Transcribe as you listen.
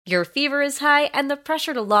Your fever is high and the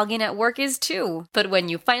pressure to log in at work is too. But when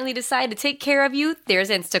you finally decide to take care of you, there's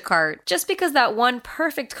Instacart. Just because that one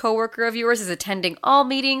perfect coworker of yours is attending all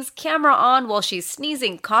meetings, camera on while she's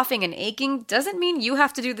sneezing, coughing, and aching, doesn't mean you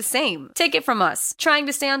have to do the same. Take it from us. Trying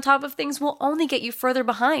to stay on top of things will only get you further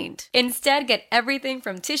behind. Instead, get everything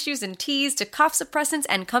from tissues and teas to cough suppressants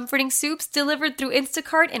and comforting soups delivered through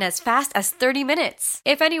Instacart in as fast as 30 minutes.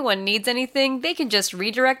 If anyone needs anything, they can just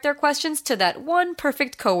redirect their questions to that one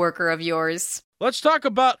perfect coworker of yours. Let's talk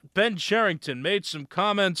about Ben Cherington. Made some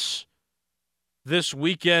comments this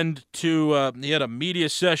weekend he had a media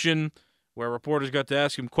session where reporters got to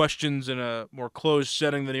ask him questions in a more closed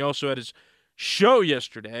setting. Than he also had his show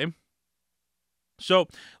yesterday. So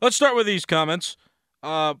let's start with these comments.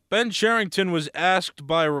 Ben Cherington was asked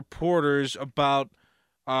by reporters about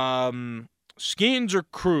Skenes or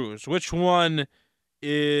Cruz. Which one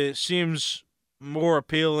seems more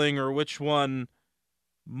appealing, or which one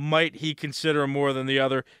might he consider more than the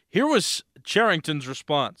other? Here was Cherington's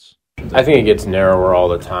response. I think it gets narrower all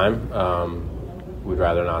the time. We'd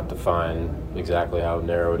rather not define exactly how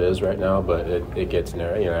narrow it is right now, but it gets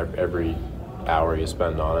narrow. You know, every hour you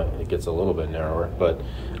spend on it, it gets a little bit narrower. But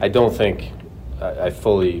I don't think I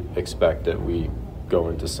fully expect that we go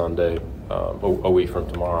into Sunday, a week from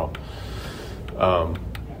tomorrow,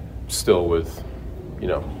 still with,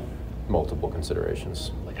 multiple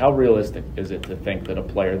considerations. Like, how realistic is it to think that a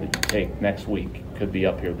player that you take next week could be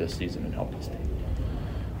up here this season and help the state?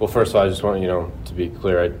 Well, first of all, I just want to be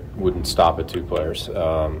clear. I wouldn't stop at 2 players.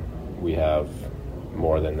 We have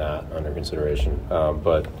more than that under consideration,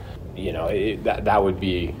 but that would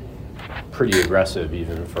be pretty aggressive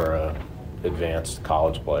even for a advanced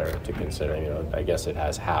college player to consider. I guess it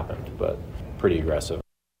has happened, but pretty aggressive.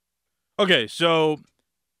 Okay, so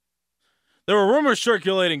there were rumors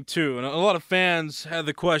circulating too, and a lot of fans had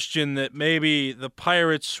the question that maybe the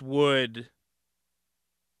Pirates would,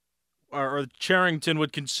 or Cherington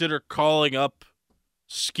would consider calling up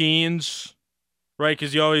Skenes, right?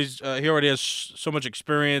 Because he already has so much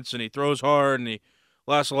experience, and he throws hard, and he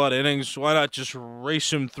lasts a lot of innings. Why not just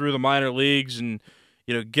race him through the minor leagues and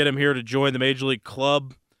get him here to join the major league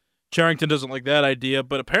club? Cherington doesn't like that idea,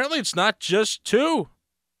 but apparently it's not just 2.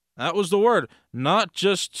 That was the word. Not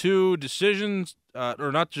just 2 decisions,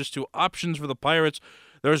 or not just 2 options for the Pirates.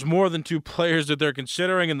 There's more than 2 players that they're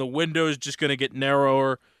considering, and the window is just going to get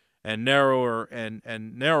narrower and narrower and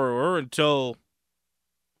narrower until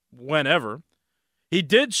whenever. He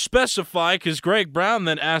did specify, because Greg Brown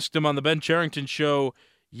then asked him on the Ben Cherington show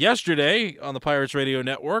yesterday on the Pirates Radio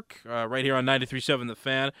Network, right here on 93.7 The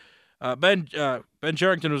Fan. Ben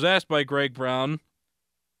Cherington was asked by Greg Brown,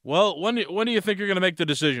 well, when do you think you're going to make the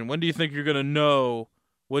decision? When do you think you're going to know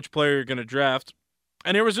which player you're going to draft?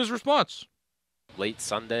 And here was his response. Late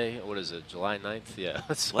Sunday, what is it, July 9th? Yeah.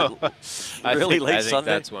 So I think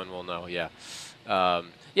Sunday? That's when we'll know, yeah. So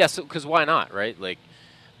because why not, right? Like,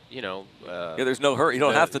 there's no hurry. You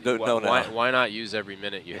don't have to know now. Why not use every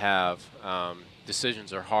minute you have?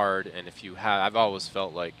 Decisions are hard, and if you have, I've always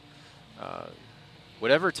felt like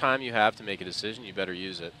whatever time you have to make a decision, you better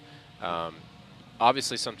use it.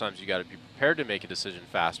 Obviously, sometimes you got to be prepared to make a decision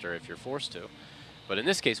faster if you're forced to. But in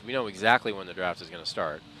this case, we know exactly when the draft is going to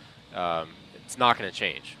start. It's not going to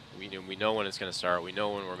change. We know when it's going to start. We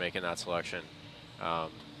know when we're making that selection. I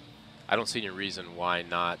don't see any reason why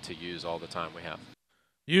not to use all the time we have.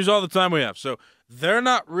 Use all the time we have. So they're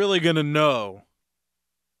not really going to know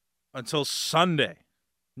until Sunday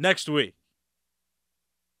next week.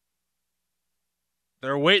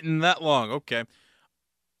 They're waiting that long. Okay.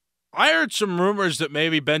 I heard some rumors that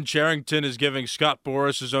maybe Ben Cherington is giving Scott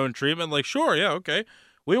Boras his own treatment. Like, sure, yeah, okay,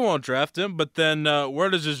 we won't draft him. But then where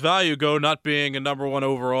does his value go not being a number 1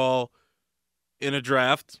 overall in a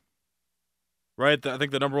draft? Right? I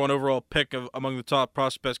think the number 1 overall pick among the top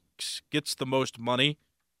prospects gets the most money.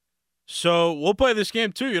 So we'll play this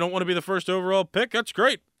game too. You don't want to be the first overall pick? That's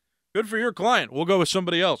great. Good for your client. We'll go with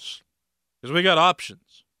somebody else because we got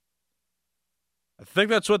options. I think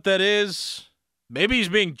that's what that is. Maybe he's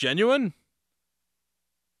being genuine.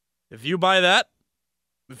 If you buy that,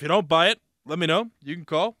 if you don't buy it, let me know. You can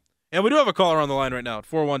call. And we do have a caller on the line right now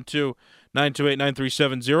at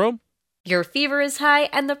 412-928-9370. Your fever is high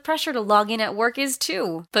and the pressure to log in at work is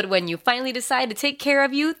too. But when you finally decide to take care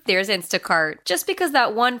of you, there's Instacart. Just because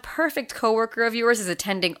that one perfect coworker of yours is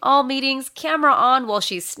attending all meetings, camera on while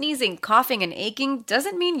she's sneezing, coughing, and aching,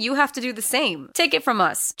 doesn't mean you have to do the same. Take it from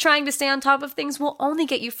us. Trying to stay on top of things will only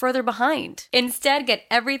get you further behind. Instead, get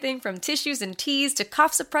everything from tissues and teas to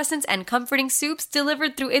cough suppressants and comforting soups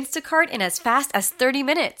delivered through Instacart in as fast as 30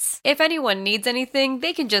 minutes. If anyone needs anything,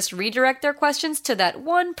 they can just redirect their questions to that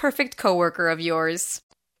one perfect coworker of yours.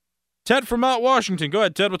 Ted from Mount Washington. Go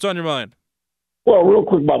ahead, Ted. What's on your mind? Well, real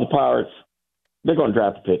quick about the Pirates. They're going to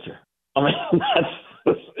draft a pitcher. I mean,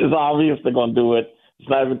 it's obvious they're going to do it. It's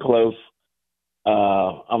not even close.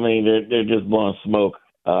 I mean, they're just blowing smoke.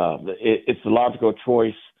 It's a logical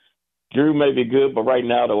choice. Drew may be good, but right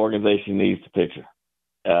now the organization needs the pitcher.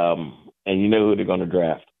 And you know who they're going to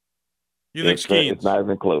draft. You think Skenes? It's not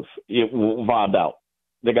even close. Without doubt.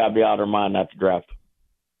 They got to be out of their mind not to draft him.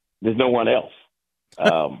 There's no one else.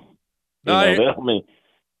 I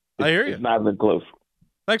hear you. It's not even close.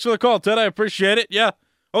 Thanks for the call, Ted. I appreciate it. Yeah.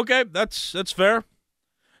 Okay, that's fair.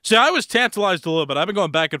 See, I was tantalized a little bit. I've been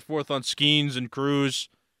going back and forth on Skenes and Cruz,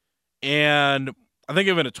 and I think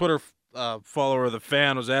even a Twitter follower of the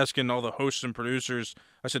fan was asking all the hosts and producers.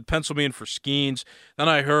 I said, pencil me in for Skenes. Then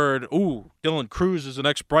I heard, Dylan Cruz is the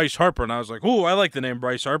next Bryce Harper, and I was like, I like the name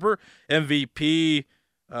Bryce Harper. MVP,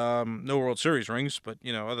 no World Series rings, but,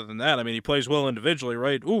 other than that, I mean, he plays well individually,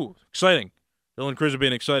 right? Exciting. Dylan Cruz would be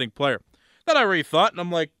an exciting player. Then I rethought, and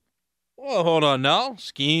I'm like, well, hold on now.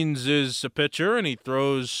 Skenes is a pitcher, and he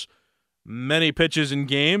throws many pitches in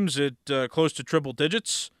games at close to triple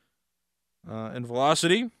digits in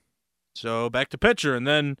velocity. So back to pitcher, and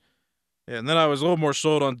then I was a little more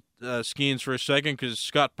sold on Skenes for a second because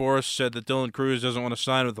Scott Boras said that Dylan Cruz doesn't want to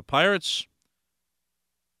sign with the Pirates.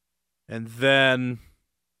 And then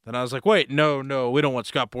I was like, wait, no, we don't want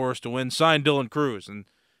Scott Boras to win. Sign Dylan Cruz. And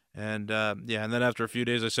then after a few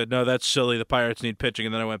days I said, no, that's silly. The Pirates need pitching,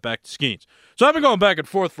 and then I went back to Skenes. So I've been going back and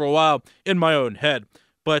forth for a while in my own head.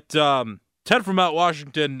 But Ted from Mount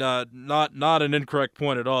Washington, not an incorrect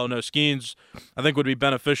point at all. No, Skenes I think would be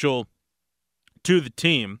beneficial to the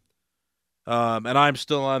team. And I'm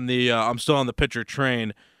still on the pitcher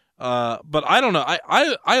train. But I don't know.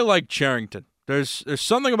 I like Cherington. There's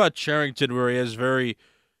something about Cherington where he has very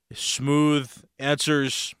smooth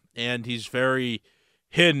answers, and he's very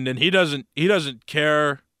hidden, and he doesn't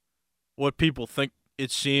care what people think,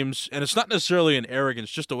 it seems. And it's not necessarily an arrogance,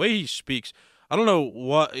 just the way he speaks. I don't know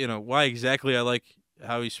why exactly I like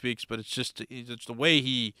how he speaks, but it's the way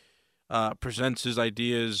he presents his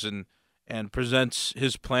ideas and presents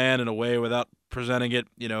his plan in a way without presenting it,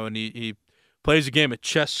 and he plays a game of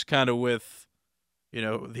chess kind of with,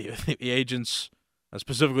 the agents,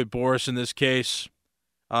 specifically Boras in this case.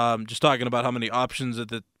 Just talking about how many options that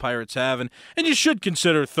the Pirates have, and you should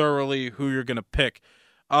consider thoroughly who you're going to pick.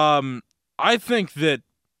 I think that,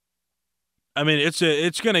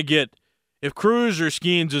 it's going to get, if Cruz or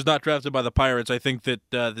Skenes is not drafted by the Pirates, I think that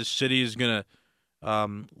this city is going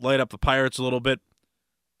to light up the Pirates a little bit.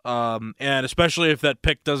 And especially if that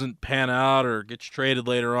pick doesn't pan out or gets traded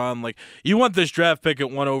later on, like, you want this draft pick at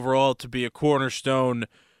 1 overall to be a cornerstone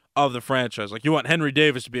of the franchise. Like, you want Henry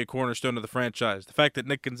Davis to be a cornerstone of the franchise. The fact that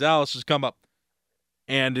Nick Gonzalez has come up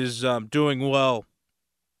and is doing well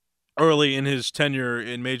early in his tenure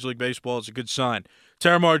in Major League Baseball is a good sign.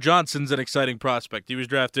 Terramar Johnson's an exciting prospect. He was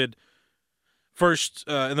drafted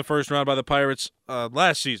in the first round by the Pirates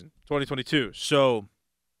last season, 2022. So,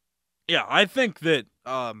 yeah, I think that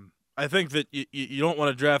you don't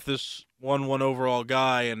want to draft this 1 overall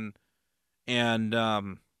guy and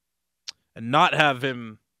not have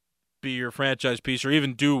him be your franchise piece or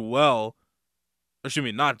even do well.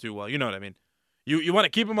 Not do well. You know what I mean? You want to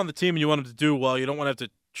keep him on the team and you want him to do well. You don't want to have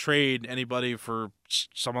to trade anybody for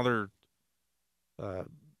some other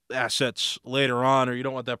assets later on, or you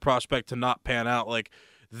don't want that prospect to not pan out. Like,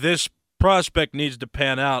 this prospect needs to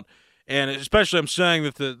pan out. And especially, I'm saying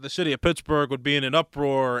that the city of Pittsburgh would be in an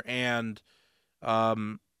uproar and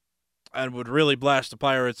would really blast the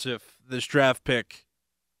Pirates if this draft pick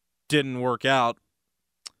didn't work out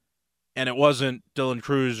and it wasn't Dylan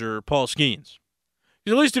Cruz or Paul Skenes.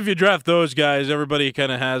 At least if you draft those guys, everybody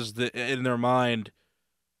kind of has in their mind.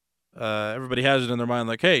 Everybody has it in their mind,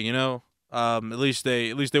 like, hey, at least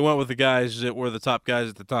they went with the guys that were the top guys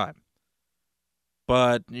at the time.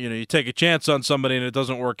 But, you take a chance on somebody and it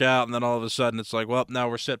doesn't work out, and then all of a sudden it's like, well, now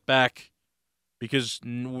we're set back because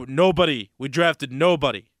we drafted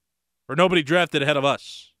nobody, or nobody drafted ahead of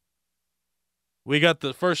us. We got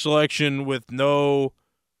the first selection with no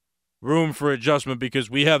room for adjustment because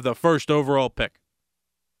we have the first overall pick.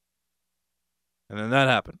 And then that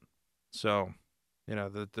happened. So,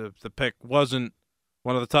 the pick wasn't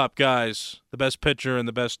one of the top guys, the best pitcher and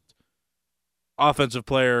the best offensive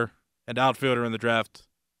player and outfielder in the draft,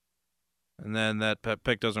 and then that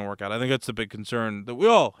pick doesn't work out. I think that's the big concern that we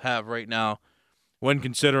all have right now when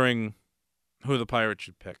considering who the Pirates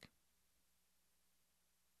should pick.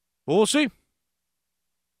 Well, we'll see.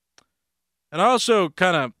 And I also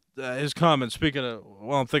kind of, his comments, speaking of,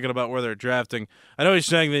 while I'm thinking about where they're drafting, I know he's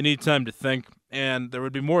saying they need time to think, And there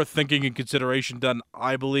would be more thinking and consideration done,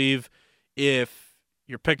 I believe, if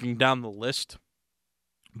you're picking down the list.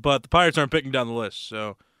 But the Pirates aren't picking down the list,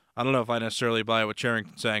 so I don't know if I necessarily buy what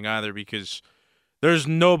Cherington's saying either, because there's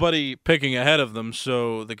nobody picking ahead of them,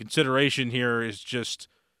 so the consideration here is just,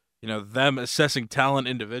 them assessing talent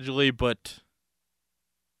individually, but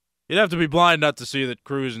you'd have to be blind not to see that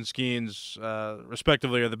Cruz and Skenes,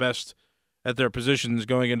 respectively, are the best at their positions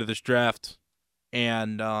going into this draft.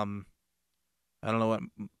 And I don't know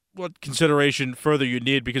what consideration further you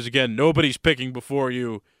need, because again, nobody's picking before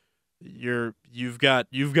you. You've got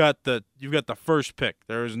the first pick.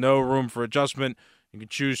 There is no room for adjustment. You can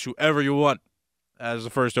choose whoever you want as the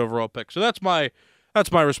first overall pick. So that's my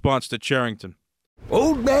response to Cherington.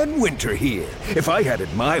 Old Man Winter here. If I had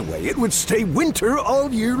it my way, it would stay winter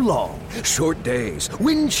all year long. Short days,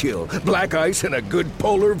 wind chill, black ice, and a good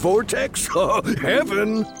polar vortex. Oh,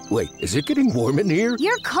 heaven. Wait, is it getting warm in here?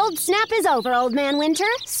 Your cold snap is over, Old Man Winter.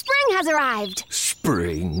 Spring has arrived.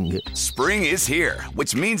 Spring. Spring is here,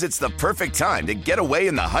 which means it's the perfect time to get away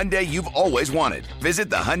in the Hyundai you've always wanted. Visit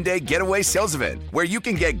the Hyundai Getaway Sales Event, where you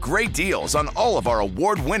can get great deals on all of our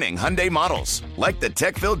award-winning Hyundai models, like the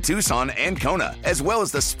tech-filled Tucson and Kona, as well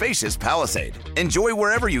as the spacious Palisade. Enjoy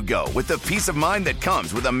wherever you go with the peace of mind that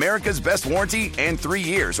comes with America's best warranty and 3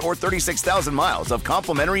 years or 36,000 miles of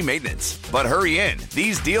complimentary maintenance. But hurry in,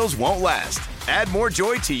 these deals won't last. Add more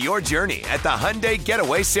joy to your journey at the Hyundai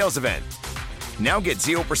Getaway Sales Event. Now get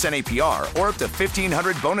 0% APR or up to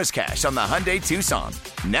 $1,500 bonus cash on the Hyundai Tucson.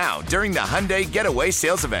 Now, during the Hyundai Getaway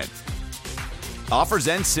Sales Event. Offers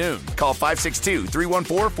end soon. Call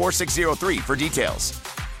 562-314-4603 for details.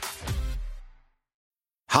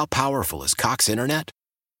 How powerful is Cox Internet?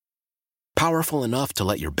 Powerful enough to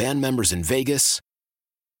let your band members in Vegas,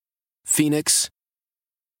 Phoenix,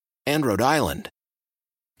 and Rhode Island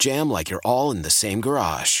jam like you're all in the same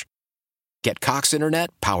garage. Get Cox Internet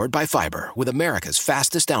powered by fiber with America's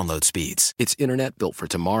fastest download speeds. It's internet built for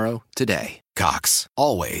tomorrow, today. Cox,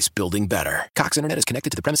 always building better. Cox Internet is connected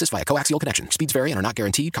to the premises via coaxial connection. Speeds vary and are not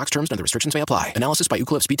guaranteed. Cox terms and other restrictions may apply. Analysis by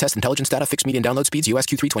Ookla of Speed Test Intelligence Data. Fixed median download speeds. US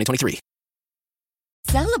Q3 2023.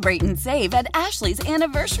 Celebrate and save at Ashley's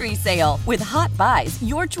Anniversary Sale. With Hot Buys,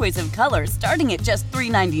 your choice of colors starting at just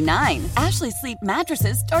 $3.99. Ashley Sleep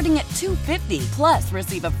mattresses starting at $2.50. Plus,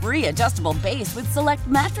 receive a free adjustable base with select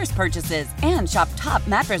mattress purchases. And shop top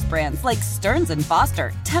mattress brands like Stearns &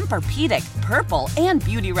 Foster, Tempur-Pedic, Purple, and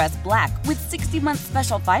Beautyrest Black with 60-month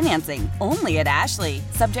special financing. Only at Ashley.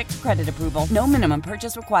 Subject to credit approval. No minimum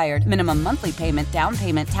purchase required. Minimum monthly payment, down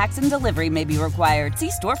payment, tax, and delivery may be required. See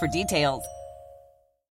store for details.